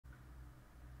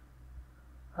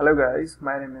Hello guys,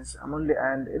 my name is Amulya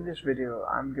and in this video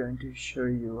I'm going to show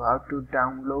you how to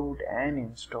download and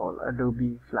install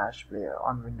Adobe Flash Player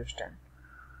on Windows 10.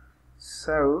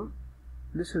 So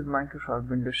this is Microsoft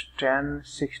Windows 10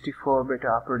 64-bit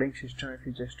operating system. If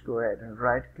you just go ahead and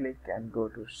right click and go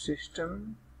to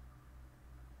System,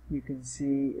 you can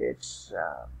see it's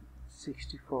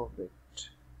 64-bit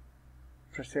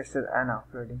processor and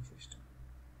operating system.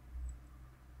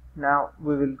 Now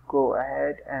we will go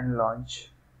ahead and launch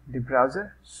the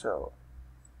browser. So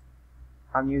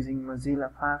I'm using Mozilla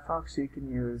Firefox. You can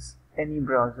use any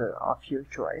browser of your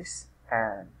choice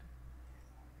and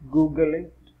Google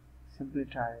it. Simply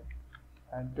type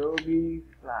Adobe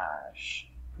Flash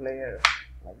Player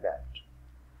like that,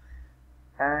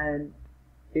 and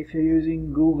if you're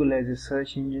using Google as a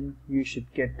search engine, you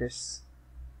should get this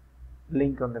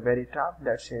link on the very top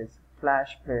that says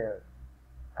Flash Player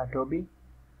Adobe.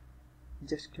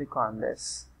 Just click on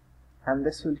this and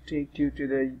this will take you to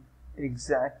the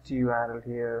exact URL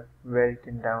here where you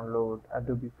can download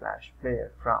Adobe Flash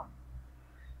Player from.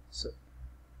 So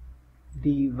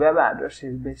the web address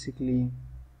is basically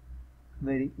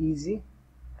very easy,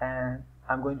 and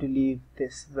I'm going to leave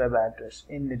this web address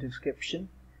in the description,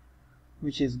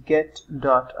 which is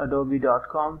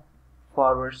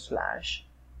get.adobe.com/flash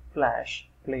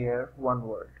player, one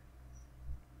word.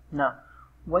 Now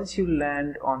once you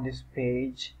land on this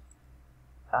page,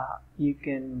 you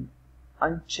can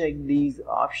uncheck these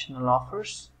optional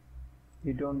offers.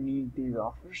 You don't need these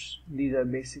offers. These are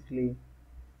basically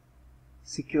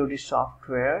security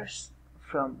softwares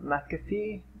from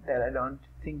McAfee that I don't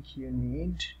think you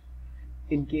need.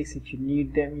 In case if you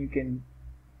need them, you can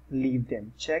leave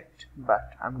them checked,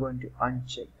 but I'm going to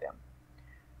uncheck them.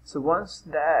 So once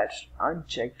that's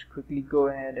unchecked, quickly go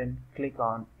ahead and click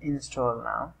on Install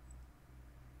Now.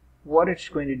 What it's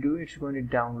going to do, it's going to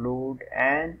download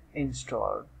and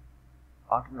install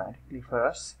automatically for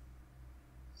us.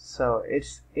 So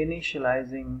it's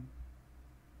initializing.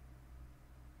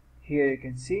 Here you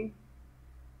can see.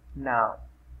 Now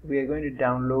we are going to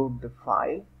download the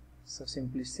file. So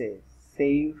simply say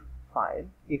save file.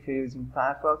 If you're using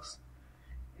Firefox,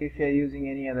 if you're using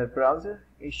any other browser,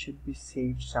 it should be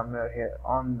saved somewhere here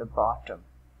on the bottom.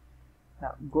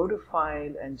 Now go to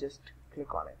File and just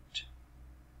click on it.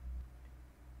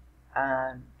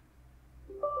 And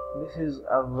this is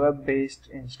a web-based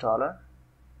installer,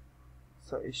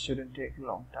 so it shouldn't take a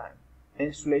long time.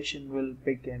 Installation will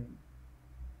begin.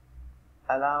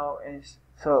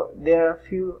 So there are a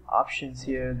few options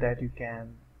here that you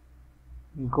can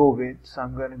go with. So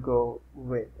I'm going to go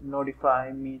with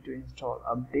notify me to install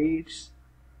updates,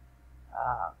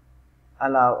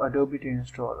 allow Adobe to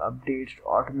install updates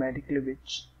automatically,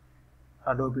 which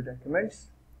Adobe recommends,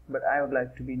 but I would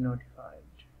like to be notified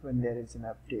when there is an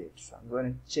update. So I'm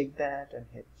going to check that and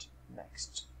hit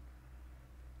next.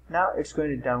 Now it's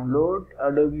going to download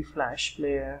Adobe Flash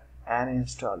Player and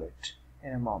install it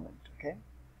in a moment. Okay,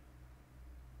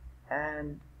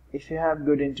 and if you have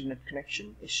good internet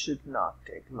connection, it should not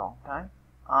take a long time.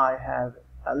 I have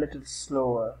a little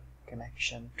slower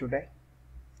connection today.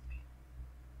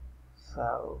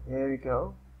 So here we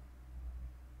go.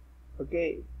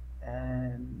 Okay,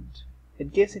 and in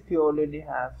case if you already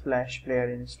have Flash Player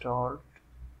installed,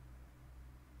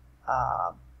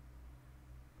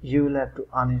 you will have to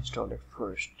uninstall it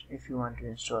first if you want to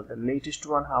install the latest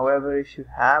one. However, if you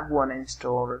have one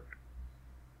installed,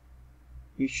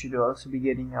 you should also be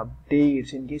getting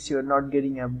updates. In case you are not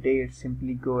getting updates,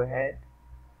 simply go ahead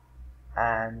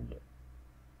and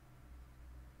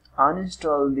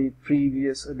uninstall the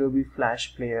previous Adobe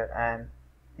Flash Player and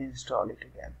install it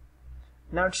again.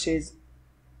 Now it says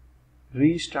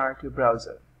restart your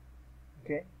browser.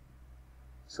 Okay,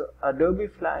 so Adobe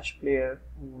Flash Player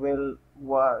will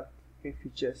work if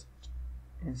you just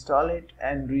install it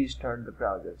and restart the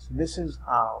browser. So this is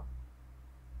how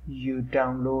you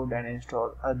download and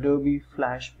install Adobe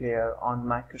Flash Player on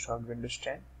Microsoft Windows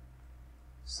 10.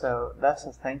 So that's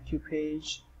a thank you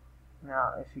page.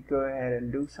 Now if you go ahead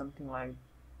and do something like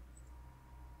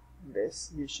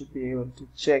this, you should be able to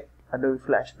check Adobe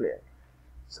Flash Player.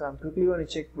 So I'm quickly going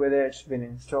to check whether it's been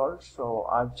installed. So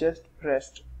I've just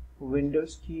pressed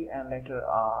Windows key and letter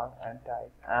R and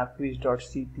type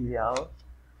appwiz.cpl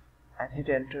and hit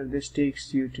enter. This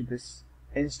takes you to this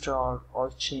install or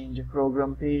change a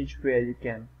program page where you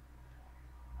can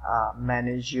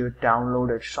manage your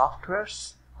downloaded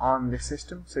softwares on the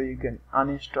system. So you can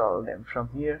uninstall them from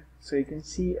here. So you can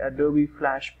see Adobe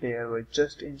Flash Player was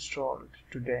just installed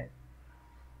today,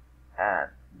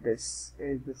 and this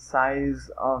is the size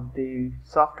of the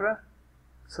software.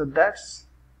 So that's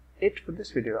it for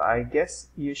this video. I guess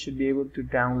you should be able to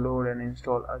download and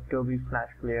install Adobe Flash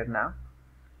Player now.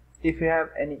 If you have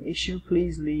any issue,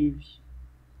 please leave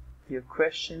your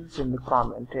questions in the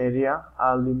comment area.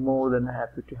 I'll be more than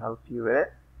happy to help you with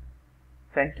it.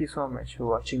 Thank you so much for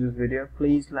watching this video.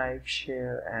 Please like,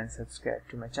 share and subscribe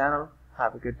to my channel.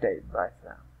 Have a good day. Bye for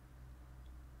now.